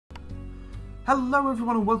Hello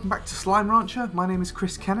everyone and welcome back to Slime Rancher. My name is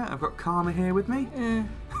Chris Kennett. I've got Karma here with me.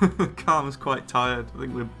 Karma's quite tired. I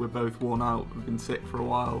think we're both worn out. We've been sick for a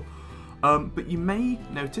while. But you may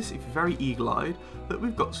notice, if you're very eagle-eyed, that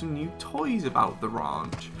we've got some new toys about the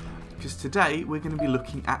ranch. Because today we're going to be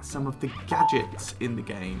looking at some of the gadgets in the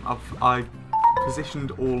game. I've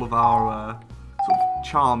positioned all of our sort of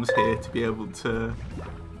charms here to be able to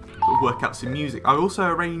work out some music. I also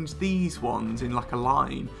arranged these ones in like a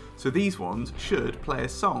line. So these ones should play a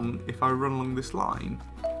song if I run along this line.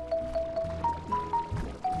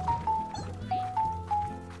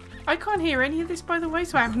 I can't hear any of this, by the way,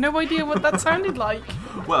 so I have no idea what that sounded like.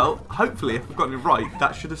 Well, hopefully, if I've gotten it right,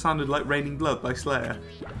 that should have sounded like Raining Blood by Slayer.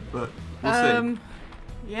 But we'll see.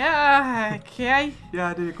 Yeah, okay. Yeah,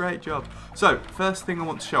 I did a great job. So, first thing I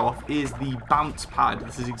want to show off is the bounce pad.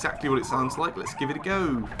 This is exactly what it sounds like. Let's give it a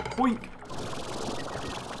go. Boink!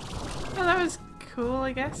 Well, that was cool,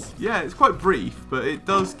 I guess. Yeah, it's quite brief, but it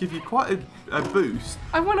does give you quite a boost.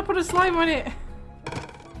 I want to put a slime on it.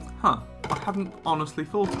 Huh. I hadn't honestly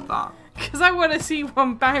thought of that. Because I want to see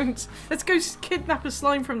one bounce. Let's go kidnap a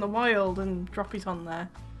slime from the wild and drop it on there.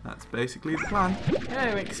 That's basically the plan.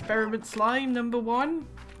 Oh, experiment slime number 1.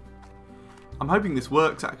 I'm hoping this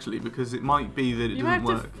works actually, because it might be that it you doesn't work.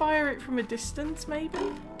 You might have to fire it from a distance, maybe?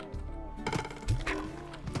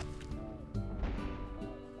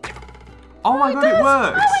 Oh my god, it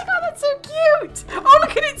works! Oh my god, that's so cute! Oh,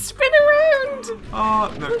 look at it spin around!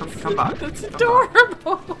 Oh, no, come back. That's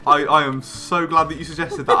adorable! I am so glad that you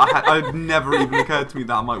suggested that. It never even occurred to me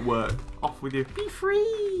that might work. Off with you. Be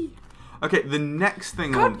free! Okay, the next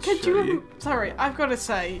thing I want to show you... Sorry, I've got to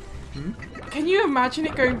say, can you imagine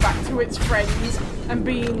it going back to its friends and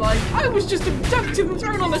being like, I was just abducted and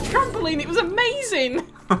thrown on a trampoline, it was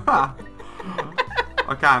amazing!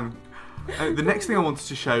 I can. The next thing I wanted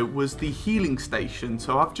to show was the healing station.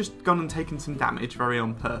 So I've just gone and taken some damage very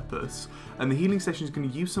on purpose. And the healing station is going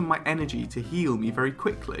to use some of my energy to heal me very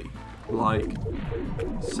quickly. Like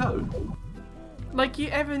so. Like you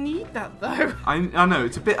ever need that though. I know,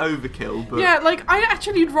 it's a bit overkill, but... Yeah, like I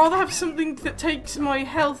actually would rather have something that takes my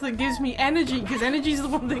health and gives me energy, because energy is the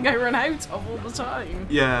one thing I run out of all the time.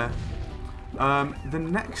 Yeah. The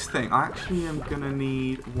next thing, I actually am going to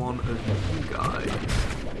need one of you guys.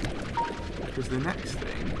 Because the next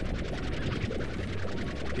thing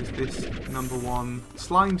is this number 1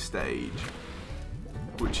 slime stage,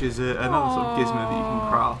 which is another sort of gizmo that you can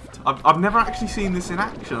craft. I've never actually seen this in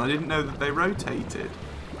action. I didn't know that they rotated.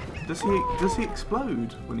 Does he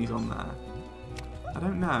explode when he's on there? I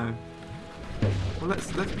don't know. Well,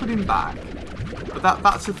 let's put him back. But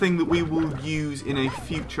that's a thing that we will use in a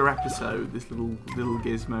future episode. This little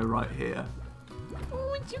gizmo right here.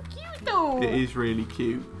 Oh, it's so cute though. It is really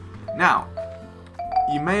cute. Now,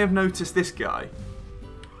 you may have noticed this guy.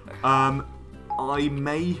 I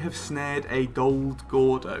may have snared a gold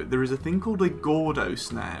Gordo. There is a thing called a Gordo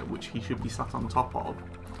snare, which he should be sat on top of.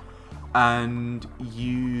 And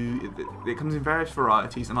it comes in various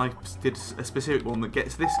varieties, and I did a specific one that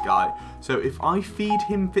gets this guy. So if I feed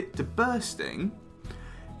him fit to bursting,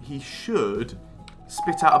 he should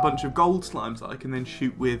spit out a bunch of gold slimes that I can then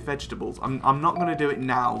shoot with vegetables. I'm not going to do it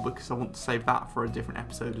now because I want to save that for a different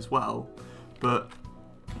episode as well. But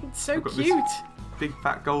it's so cute. Big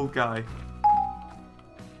fat gold guy.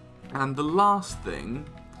 And the last thing,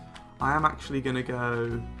 I am actually going to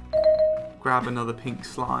go grab another pink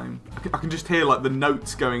slime. I can just hear like the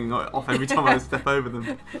notes going off every time I step over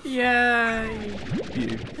them. Yeah.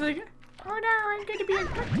 You. Like, oh no, I'm going to be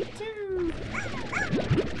abducted too.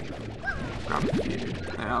 Grab a few.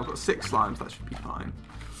 Yeah, I've got 6 slimes, that should be fine.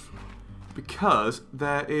 Because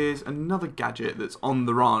there is another gadget that's on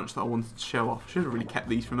the ranch that I wanted to show off. I should have really kept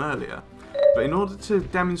these from earlier. But in order to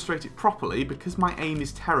demonstrate it properly, because my aim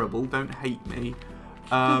is terrible, don't hate me,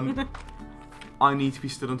 I need to be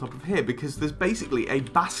stood on top of here, because there's basically a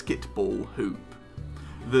basketball hoop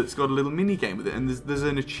that's got a little mini game with it, and there's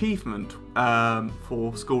an achievement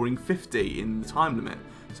for scoring 50 in the time limit.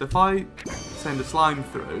 So if I send a slime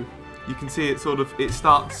through, you can see it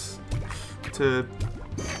starts to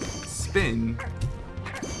spin.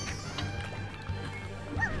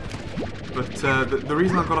 But the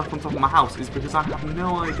reason I got up on top of my house is because I have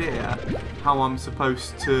no idea how I'm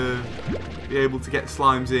supposed to be able to get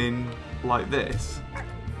slimes in like this.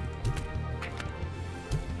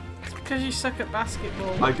 It's because you suck at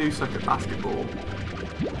basketball. I do suck at basketball.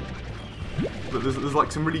 But there's like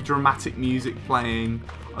some really dramatic music playing.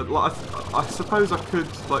 I suppose I could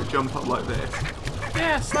like jump up like this.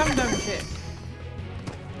 Yeah, slam dunk it.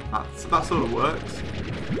 That sort of works.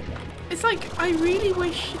 It's like, I really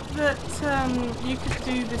wish that you could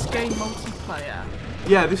do this game multiplayer.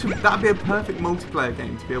 Yeah, that'd be a perfect multiplayer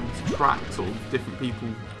game to be able to track sort of different people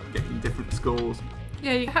getting different scores.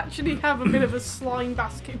 Yeah, you actually have a bit of a slime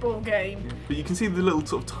basketball game. Yeah. But you can see the little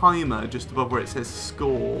sort of timer just above where it says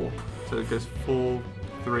score. So it goes 4,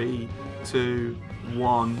 3, 2,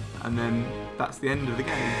 1, and then that's the end of the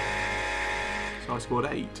game. So I scored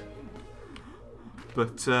 8.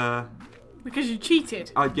 But because you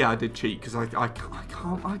cheated. yeah, I did cheat because I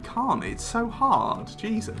can't. It's so hard.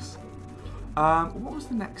 Jesus. What was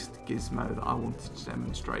the next gizmo that I wanted to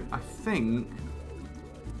demonstrate? I think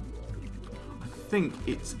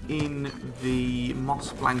it's in the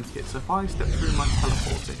moss blanket. So if I step through my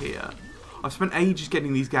teleporter here, I've spent ages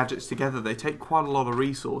getting these gadgets together. They take quite a lot of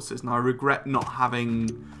resources, and I regret not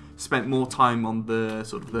having spent more time on the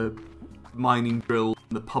sort of the mining drill,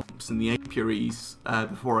 the pumps, and the apiaries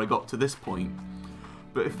before I got to this point.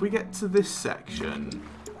 But if we get to this section,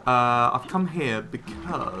 I've come here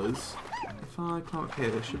because if I climb up here,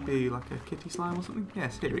 there should be like a kitty slime or something.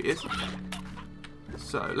 Yes, here it is.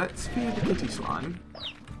 So let's feed the kitty slime,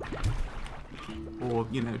 or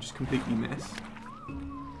you know, just completely miss.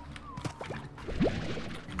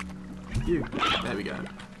 You. There we go.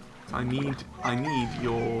 So I need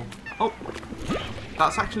your. Oh,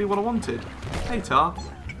 that's actually what I wanted. Hey Tar,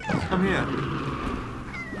 come here.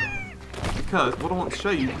 Because what I want to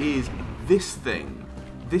show you is this thing.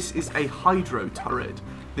 This is a hydro turret.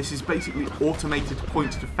 This is basically automated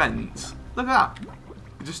point defense. Look at that.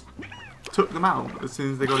 It just took them out as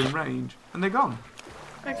soon as they got in range, and they're gone.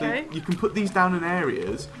 Okay. So you can put these down in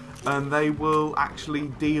areas, and they will actually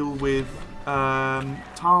deal with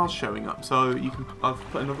tars showing up. So you can. I've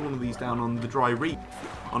put another one of these down on the dry reef,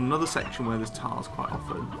 on another section where there's tars quite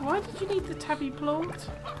often. Why did you need the tabby plant?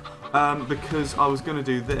 Because I was going to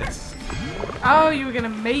do this. Oh, you were going to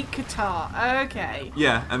make a tar. Okay.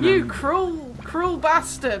 Yeah, and you then... cruel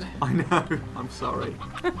bastard. I know. I'm sorry.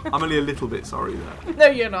 I'm only a little bit sorry there. No,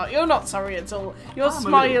 you're not. You're not sorry at all. You're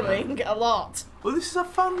smiling a lot. Well, this is a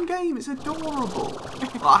fun game. It's adorable.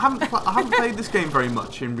 I haven't played this game very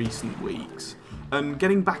much in recent weeks, and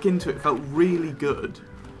getting back into it felt really good,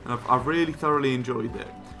 and I've really thoroughly enjoyed it.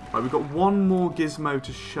 Right, we've got one more gizmo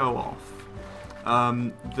to show off.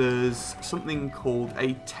 There's something called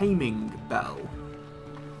a taming bell.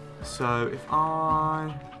 So if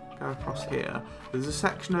I go across here, there's a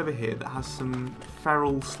section over here that has some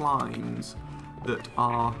feral slimes that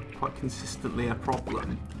are quite consistently a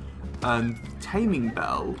problem. And the taming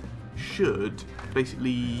bell should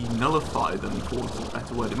basically nullify them, for want of a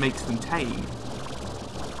better word. It makes them tame,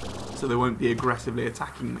 so they won't be aggressively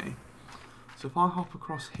attacking me. So if I hop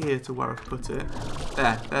across here to where I've put it,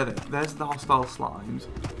 there's the hostile slimes.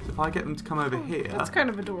 So if I get them to come over here... That's kind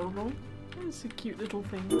of adorable. It's a cute little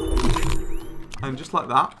thing. And just like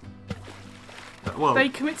that... Well, they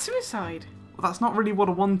commit suicide. Well, that's not really what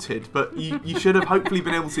I wanted, but you should have hopefully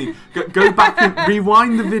been able to see. Go back and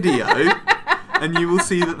rewind the video, and you will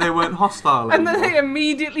see that they weren't hostile anymore. And then they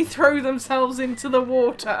immediately throw themselves into the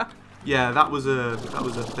water. Yeah, that was a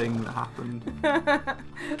thing that happened.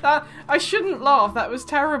 I shouldn't laugh. That was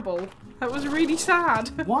terrible. That was really sad.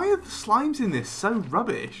 Why are the slimes in this so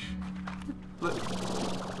rubbish? Look,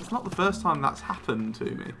 it's not the first time that's happened to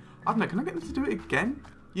me. I don't know. Can I get them to do it again?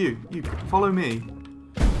 You, follow me.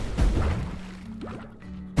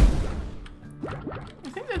 I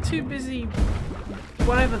think they're too busy.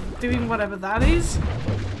 Doing whatever that is.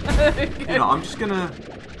 You know, I'm just gonna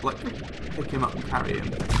like pick him up and carry him.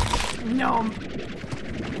 No.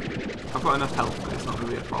 I've got enough health, but it's not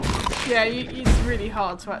really a problem. Yeah, it's really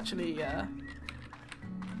hard to actually.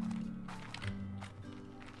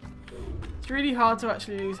 It's really hard to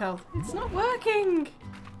actually lose health. It's not working.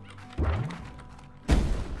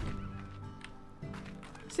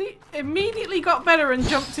 See, immediately got better and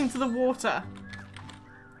jumped into the water.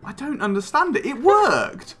 I don't understand it. It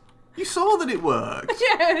worked. You saw that it worked.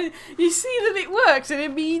 Yeah, you see that it works and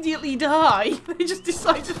immediately die. They just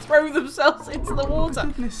decide to throw themselves into the water. For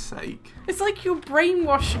goodness sake. It's like you're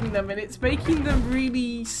brainwashing them and it's making them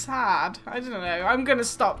really sad. I don't know. I'm going to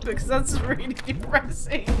stop because that's really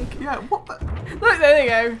depressing. Yeah, what the... Look, there you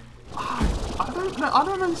go. I don't know. I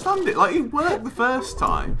don't understand it. Like, it worked the first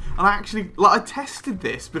time, and I actually... Like, I tested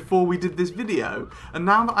this before we did this video, and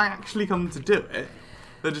now that I actually come to do it,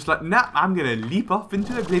 they're just like, nah, I'm going to leap off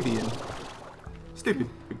into oblivion. Stupid,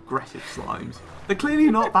 aggressive slimes. They're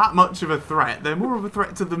clearly not that much of a threat. They're more of a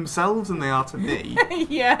threat to themselves than they are to me.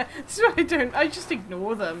 Yeah, that's why I just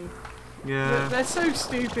ignore them. Yeah. They're so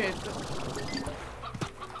stupid.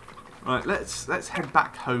 Right, let's head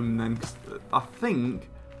back home then, 'cause I think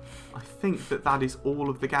that is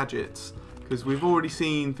all of the gadgets, because we've already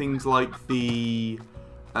seen things like the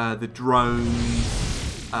drones,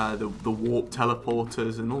 the warp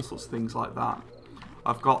teleporters and all sorts of things like that.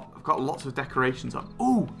 I've got lots of decorations up.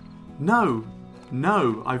 Oh, no,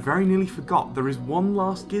 I very nearly forgot. There is one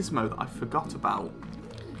last gizmo that I forgot about.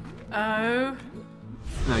 Oh.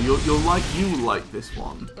 No, you'll like this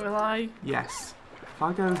one. Will I? Yes. If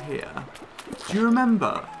I go here, do you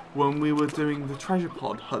remember when we were doing the treasure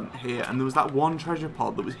pod hunt here, and there was that one treasure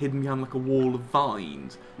pod that was hidden behind like a wall of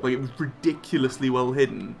vines? Like, it was ridiculously well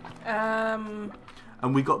hidden.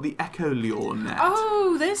 And we got the Echo Lure net.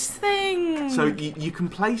 Oh, this thing! So you can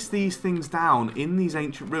place these things down in these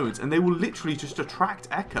ancient ruins, and they will literally just attract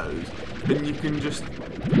echoes, and you can just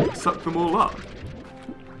suck them all up.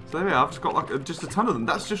 So there we are, I've just got like just a ton of them.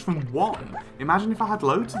 That's just from one. Imagine if I had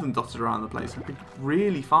loads of them dotted around the place. I could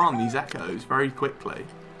really farm these echoes very quickly.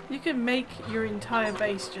 You can make your entire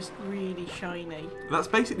base just really shiny. That's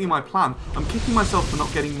basically my plan. I'm kicking myself for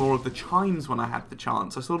not getting more of the chimes when I had the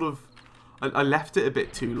chance. I left it a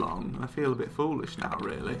bit too long. I feel a bit foolish now,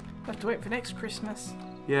 really. We'll have to wait for next Christmas.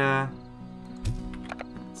 Yeah.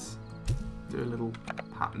 Let's do a little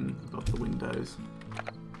pattern above the windows.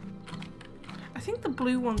 I think the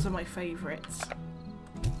blue ones are my favourites.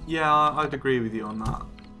 Yeah, I'd agree with you on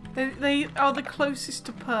that. They are the closest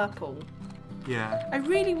to purple. Yeah. I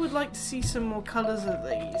really would like to see some more colours of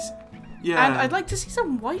these. Yeah. And I'd like to see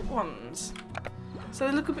some white ones. So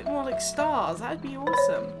they look a bit more like stars. That'd be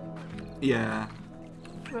awesome. Yeah.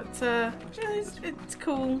 But, yeah, it's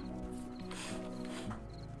cool.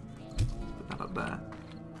 Put that up there.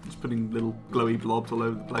 Just putting little glowy blobs all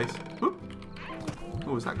over the place. Whoop.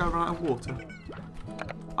 Oh, is that guy run out of water?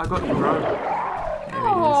 I got you, bro.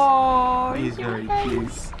 There he is. He is very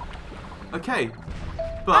cute. Okay.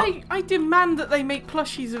 But I demand that they make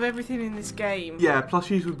plushies of everything in this game. yeah,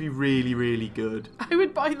 plushies would be really, really good. I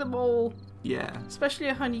would buy them all. Yeah. Especially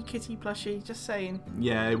a Honey Kitty plushie, just saying.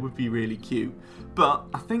 Yeah, it would be really cute. But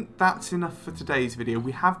I think that's enough for today's video.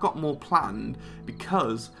 We have got more planned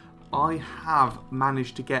because I have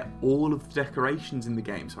managed to get all of the decorations in the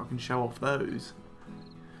game, so I can show off those.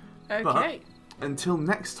 Okay. But until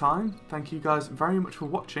next time, thank you guys very much for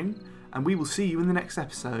watching, and we will see you in the next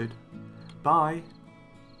episode. Bye.